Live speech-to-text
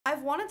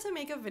I've wanted to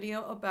make a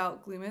video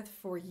about Gloomth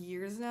for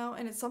years now,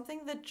 and it's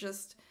something that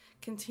just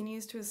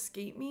continues to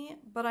escape me,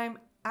 but I'm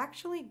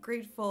actually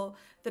grateful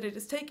that it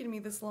has taken me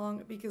this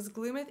long because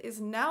Gloomth is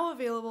now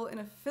available in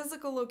a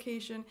physical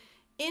location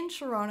in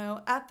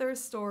Toronto at their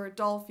store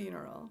Doll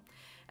Funeral.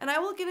 And I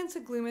will get into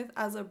Gloomth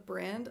as a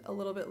brand a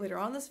little bit later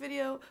on in this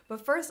video,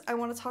 but first I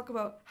want to talk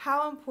about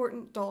how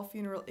important Doll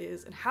Funeral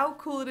is and how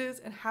cool it is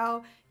and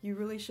how you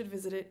really should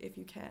visit it if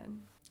you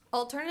can.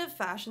 Alternative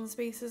fashion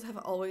spaces have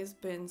always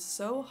been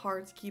so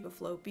hard to keep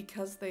afloat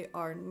because they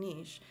are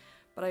niche,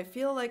 but I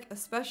feel like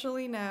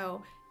especially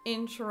now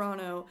in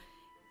Toronto,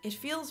 it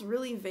feels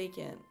really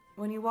vacant.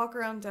 When you walk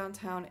around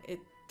downtown,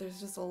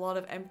 there's just a lot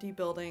of empty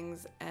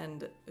buildings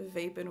and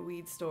vape and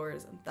weed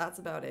stores, and that's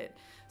about it.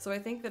 So I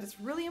think that it's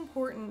really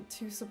important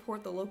to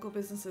support the local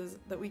businesses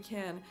that we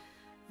can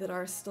that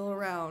are still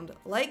around,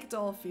 like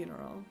Doll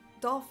Funeral.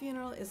 Doll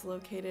Funeral is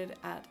located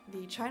at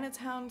the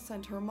Chinatown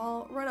Center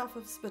Mall right off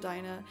of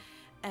Spadina,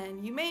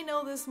 and you may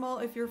know this mall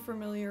if you're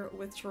familiar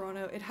with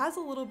Toronto. It has a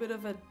little bit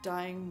of a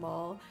dying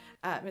mall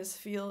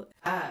atmosphere.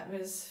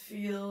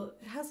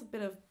 It has a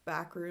bit of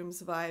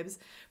backrooms vibes,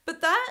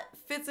 but that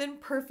fits in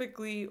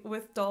perfectly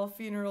with Doll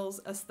Funeral's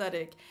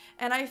aesthetic.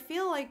 And I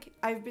feel like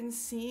I've been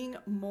seeing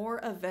more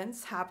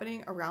events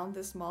happening around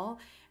this mall,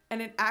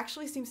 and it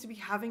actually seems to be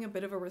having a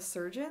bit of a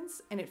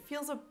resurgence, and it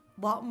feels a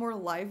lot more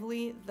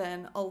lively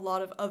than a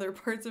lot of other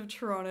parts of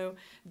Toronto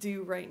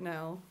do right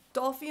now.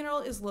 Doll Funeral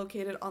is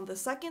located on the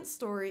second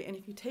story, and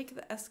if you take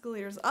the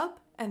escalators up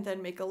and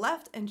then make a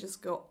left and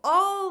just go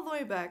all the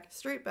way back,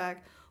 straight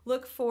back,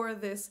 look for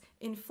this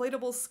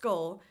inflatable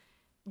skull,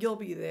 you'll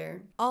be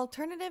there.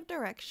 Alternative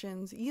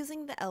directions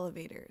using the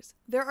elevators.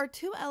 There are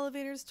 2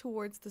 elevators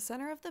towards the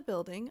center of the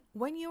building.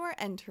 When you are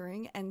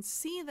entering and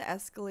see the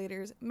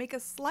escalators, make a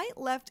slight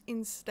left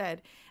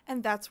instead,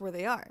 and that's where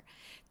they are.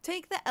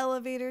 Take the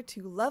elevator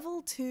to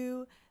level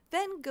 2,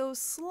 then go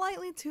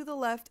slightly to the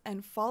left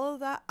and follow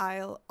that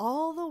aisle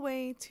all the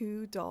way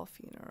to Doll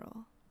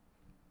Funeral.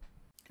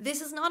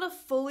 This is not a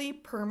fully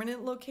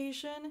permanent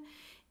location,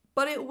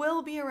 but it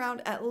will be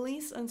around at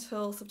least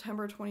until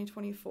September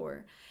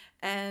 2024.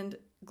 And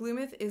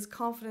Gloomth is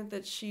confident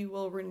that she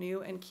will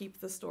renew and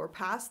keep the store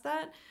past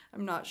that.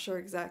 I'm not sure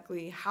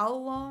exactly how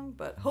long,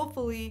 but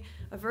hopefully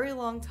a very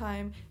long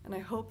time, and I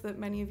hope that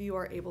many of you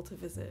are able to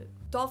visit.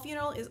 Doll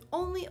Funeral is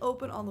only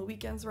open on the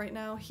weekends right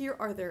now. Here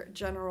are their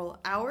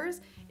general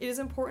hours. It is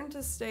important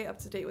to stay up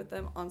to date with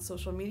them on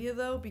social media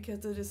though,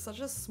 because it is such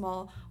a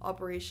small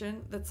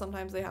operation that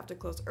sometimes they have to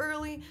close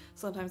early,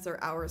 sometimes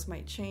their hours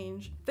might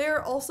change. They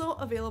are also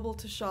available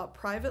to shop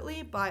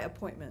privately by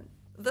appointment.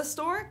 The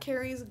store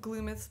carries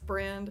Gloomth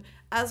Brand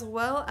as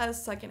well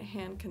as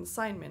secondhand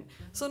consignment,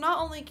 so not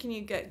only can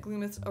you get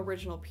Gloomth's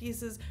original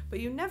pieces,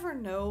 but you never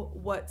know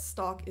what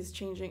stock is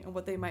changing and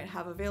what they might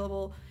have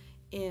available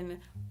in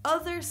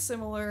other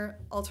similar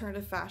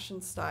alternative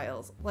fashion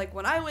styles. Like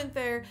when I went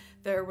there,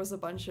 there was a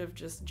bunch of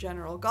just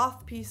general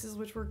goth pieces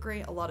which were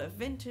great, a lot of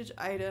vintage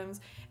items,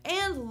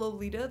 and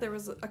Lolita. There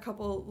was a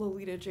couple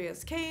Lolita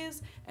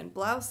JSKs and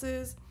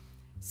blouses.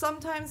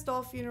 Sometimes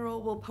Doll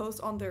Funeral will post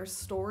on their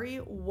story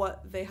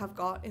what they have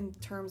got in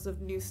terms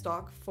of new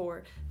stock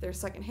for their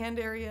secondhand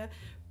area,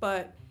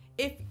 but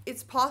if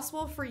it's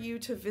possible for you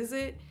to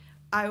visit,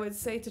 I would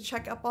say to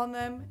check up on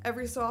them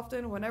every so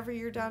often whenever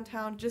you're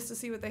downtown just to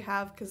see what they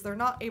have, because they're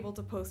not able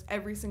to post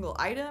every single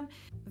item.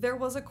 There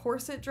was a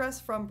corset dress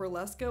from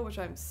Burlesca, which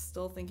I'm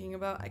still thinking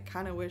about. I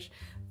kind of wish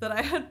that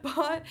I had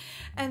bought,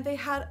 and they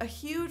had a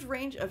huge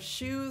range of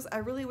shoes. I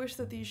really wish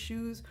that these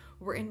shoes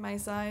were in my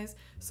size,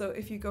 so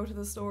if you go to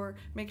the store,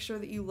 make sure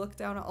that you look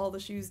down at all the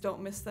shoes,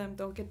 don't miss them,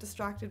 don't get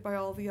distracted by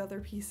all the other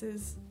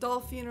pieces.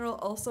 Doll Funeral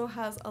also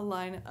has a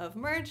line of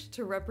merch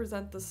to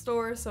represent the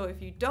store, so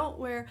if you don't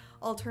wear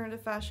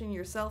alternative fashion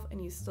yourself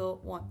and you still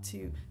want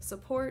to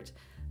support,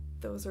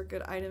 those are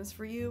good items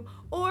for you.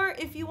 Or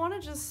if you want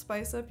to just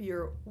spice up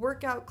your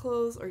workout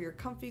clothes or your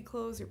comfy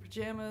clothes, your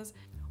pajamas,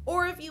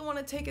 or if you want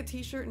to take a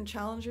t-shirt and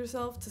challenge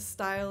yourself to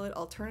style it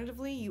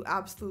alternatively, you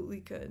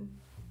absolutely could.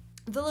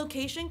 The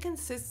location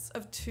consists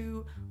of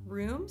 2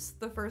 rooms.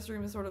 The first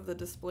room is sort of the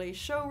display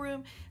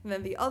showroom, and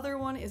then the other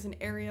one is an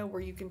area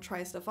where you can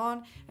try stuff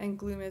on, and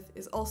Gloomth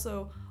is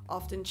also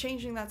often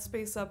changing that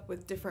space up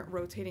with different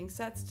rotating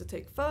sets to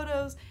take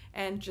photos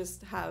and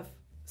just have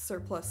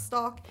surplus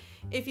stock.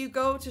 If you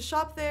go to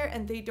shop there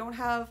and they don't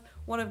have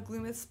one of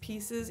Gloomth's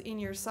pieces in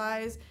your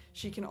size,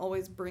 she can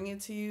always bring it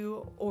to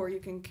you, or you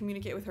can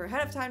communicate with her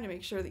ahead of time to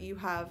make sure that you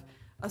have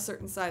a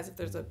certain size if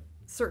there's a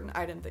certain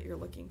item that you're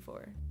looking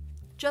for.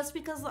 Just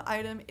because the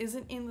item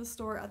isn't in the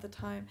store at the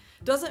time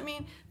doesn't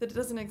mean that it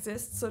doesn't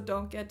exist, so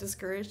don't get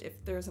discouraged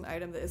if there's an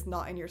item that is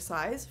not in your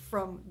size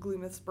from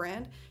Gloomth's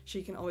brand.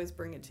 She can always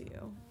bring it to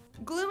you.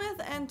 Gloomth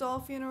and Doll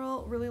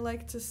Funeral really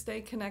like to stay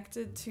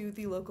connected to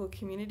the local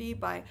community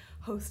by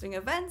hosting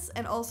events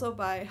and also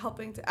by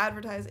helping to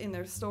advertise in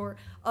their store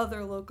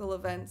other local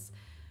events.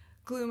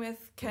 Gloomth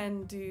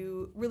can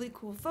do really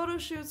cool photo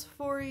shoots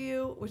for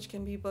you, which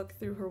can be booked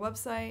through her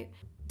website.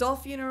 Doll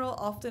Funeral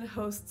often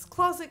hosts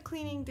closet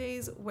cleaning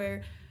days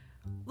where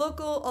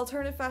Local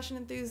alternative fashion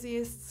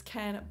enthusiasts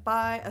can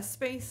buy a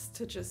space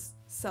to just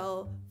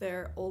sell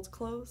their old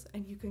clothes,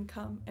 and you can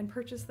come and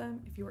purchase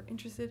them if you are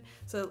interested.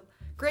 So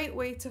great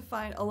way to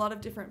find a lot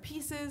of different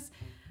pieces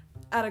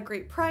at a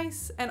great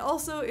price. And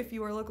also, if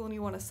you are local and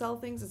you want to sell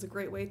things, it's a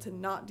great way to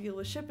not deal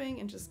with shipping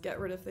and just get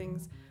rid of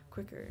things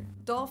quicker.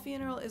 Doll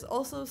Funeral is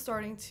also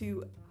starting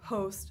to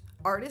host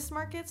artist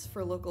markets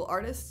for local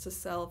artists to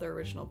sell their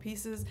original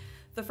pieces.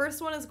 The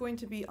first one is going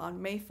to be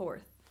on May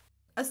 4th.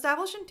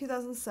 Established in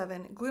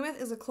 2007,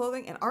 Gloomth is a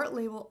clothing and art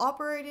label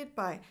operated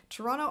by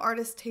Toronto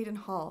artist Tayden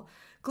Hall.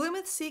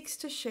 Gloomth seeks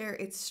to share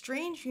its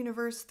strange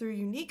universe through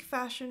unique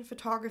fashion,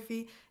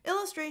 photography,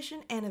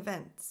 illustration, and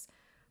events.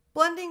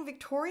 Blending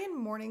Victorian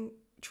mourning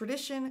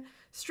tradition,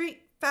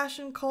 street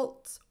fashion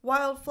cults,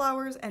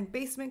 wildflowers, and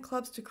basement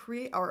clubs to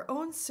create our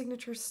own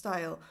signature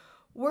style.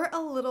 We're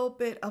a little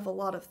bit of a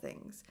lot of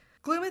things.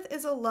 Gloomth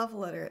is a love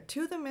letter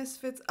to the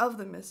misfits of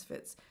the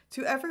misfits,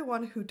 to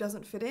everyone who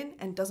doesn't fit in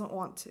and doesn't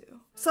want to.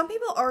 Some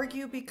people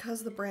argue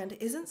because the brand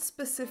isn't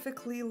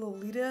specifically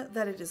Lolita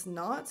that it is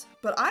not,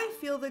 but I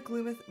feel that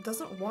Gloomth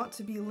doesn't want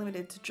to be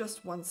limited to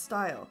just one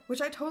style,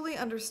 which I totally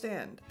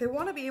understand. They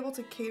want to be able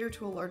to cater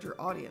to a larger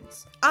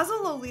audience. As a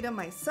Lolita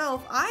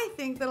myself, I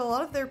think that a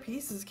lot of their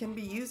pieces can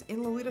be used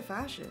in Lolita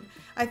fashion.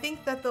 I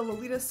think that the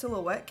Lolita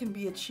silhouette can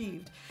be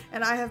achieved,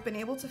 and I have been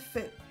able to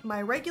fit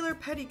my regular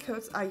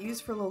petticoats I use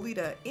for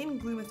Lolita in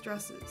Gloomth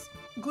dresses.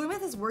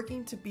 Gloomth is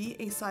working to be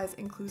a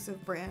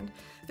size-inclusive brand.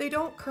 They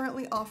don't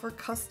currently offer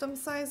custom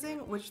sizing,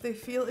 which they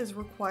feel is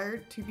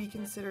required to be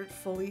considered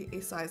fully a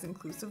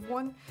size-inclusive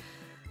one.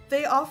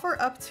 They offer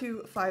up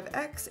to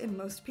 5X in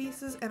most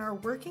pieces and are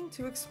working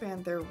to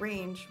expand their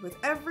range with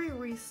every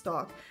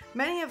restock.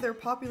 Many of their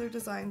popular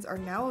designs are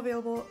now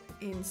available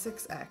in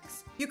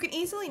 6X. You can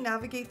easily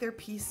navigate their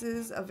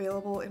pieces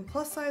available in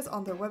plus size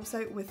on their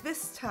website with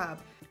this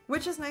tab,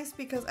 which is nice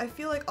because I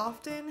feel like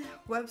often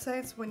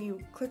websites, when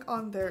you click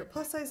on their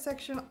plus size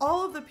section,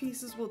 all of the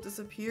pieces will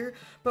disappear,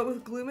 but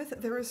with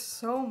Gloomth there is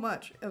so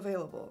much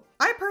available.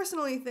 I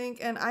personally think,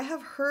 and I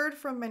have heard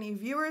from many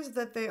viewers,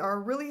 that they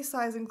are really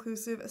size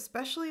inclusive,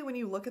 especially when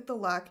you look at the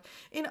lack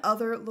in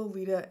other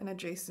Lolita and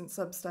adjacent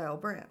substyle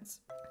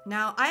brands.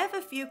 Now, I have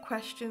a few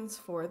questions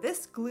for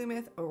this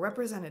Gloomth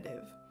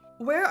representative.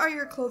 Where are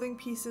your clothing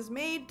pieces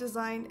made,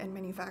 designed, and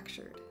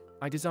manufactured?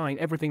 I design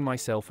everything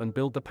myself and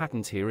build the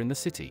patterns here in the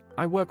city.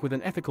 I work with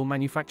an ethical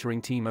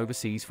manufacturing team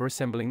overseas for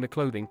assembling the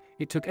clothing.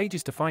 It took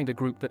ages to find a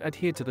group that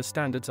adhered to the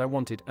standards I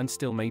wanted and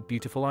still made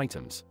beautiful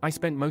items. I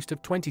spent most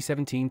of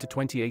 2017 to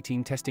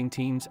 2018 testing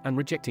teams and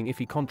rejecting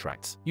iffy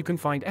contracts. You can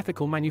find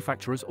ethical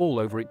manufacturers all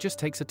over. It just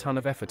takes a ton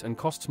of effort and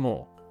costs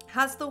more.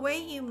 Has the way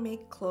you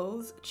make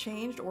clothes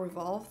changed or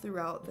evolved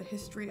throughout the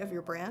history of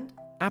your brand?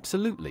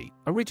 Absolutely.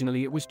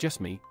 Originally it was just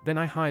me, then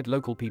I hired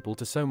local people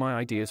to sew my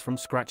ideas from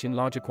scratch in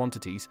larger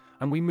quantities,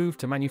 and we moved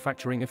to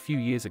manufacturing a few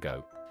years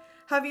ago.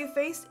 Have you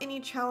faced any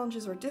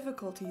challenges or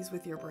difficulties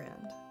with your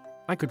brand?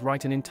 I could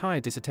write an entire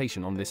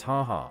dissertation on this,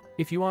 haha.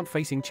 If you aren't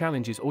facing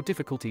challenges or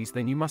difficulties,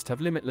 then you must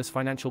have limitless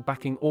financial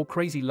backing or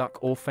crazy luck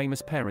or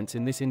famous parents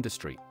in this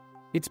industry.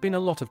 It's been a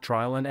lot of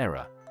trial and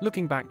error.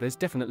 Looking back, there's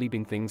definitely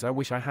been things I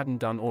wish I hadn't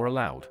done or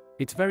allowed.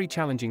 It's very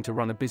challenging to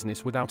run a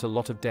business without a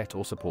lot of debt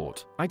or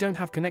support. I don't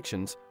have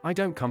connections, I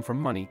don't come from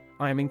money.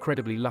 I am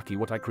incredibly lucky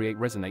what I create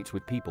resonates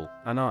with people,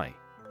 and I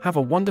have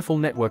a wonderful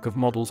network of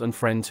models and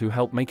friends who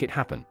help make it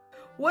happen.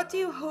 What do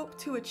you hope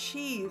to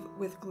achieve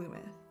with Gloomth?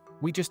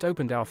 We just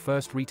opened our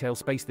first retail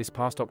space this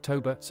past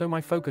October, so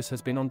my focus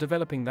has been on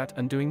developing that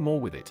and doing more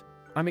with it.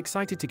 I'm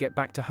excited to get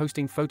back to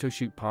hosting photo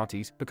shoot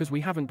parties because we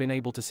haven't been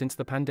able to since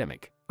the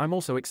pandemic. I'm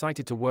also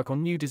excited to work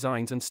on new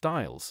designs and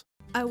styles.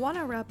 I want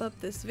to wrap up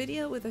this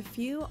video with a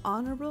few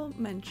honorable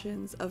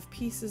mentions of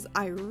pieces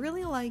I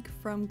really like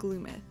from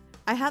Gloomth.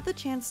 I had the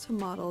chance to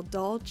model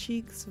Doll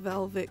Cheek's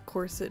velvet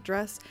corset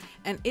dress,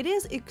 and it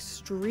is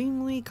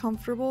extremely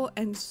comfortable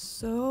and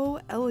so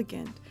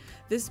elegant.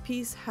 This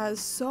piece has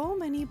so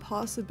many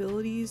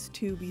possibilities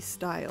to be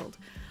styled.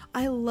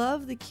 I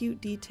love the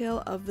cute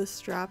detail of the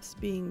straps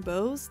being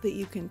bows that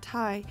you can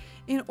tie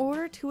in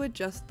order to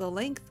adjust the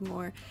length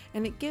more,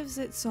 and it gives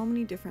it so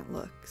many different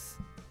looks.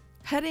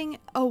 Heading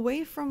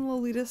away from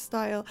Lolita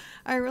style,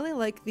 I really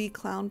like the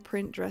clown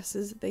print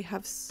dresses. They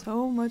have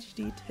so much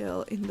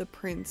detail in the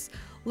prints.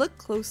 Look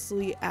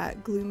closely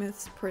at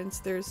Gloomth's prints,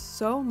 there's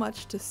so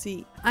much to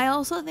see. I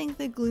also think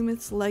that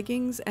Gloomth's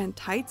leggings and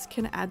tights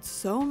can add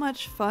so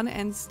much fun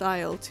and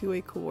style to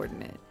a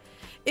coordinate.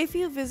 If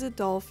you visit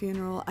Doll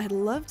Funeral, I'd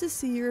love to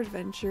see your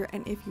adventure,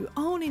 and if you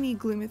own any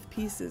Gloomth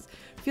pieces,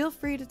 feel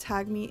free to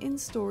tag me in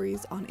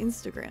stories on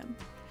Instagram.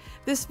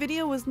 This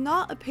video was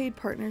not a paid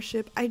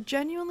partnership. I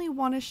genuinely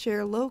want to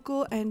share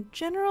local and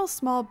general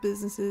small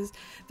businesses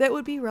that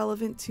would be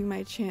relevant to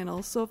my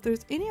channel, so if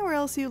there's anywhere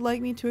else you'd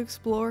like me to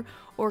explore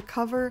or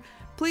cover,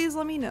 please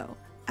let me know.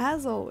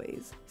 As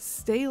always,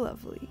 stay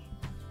lovely.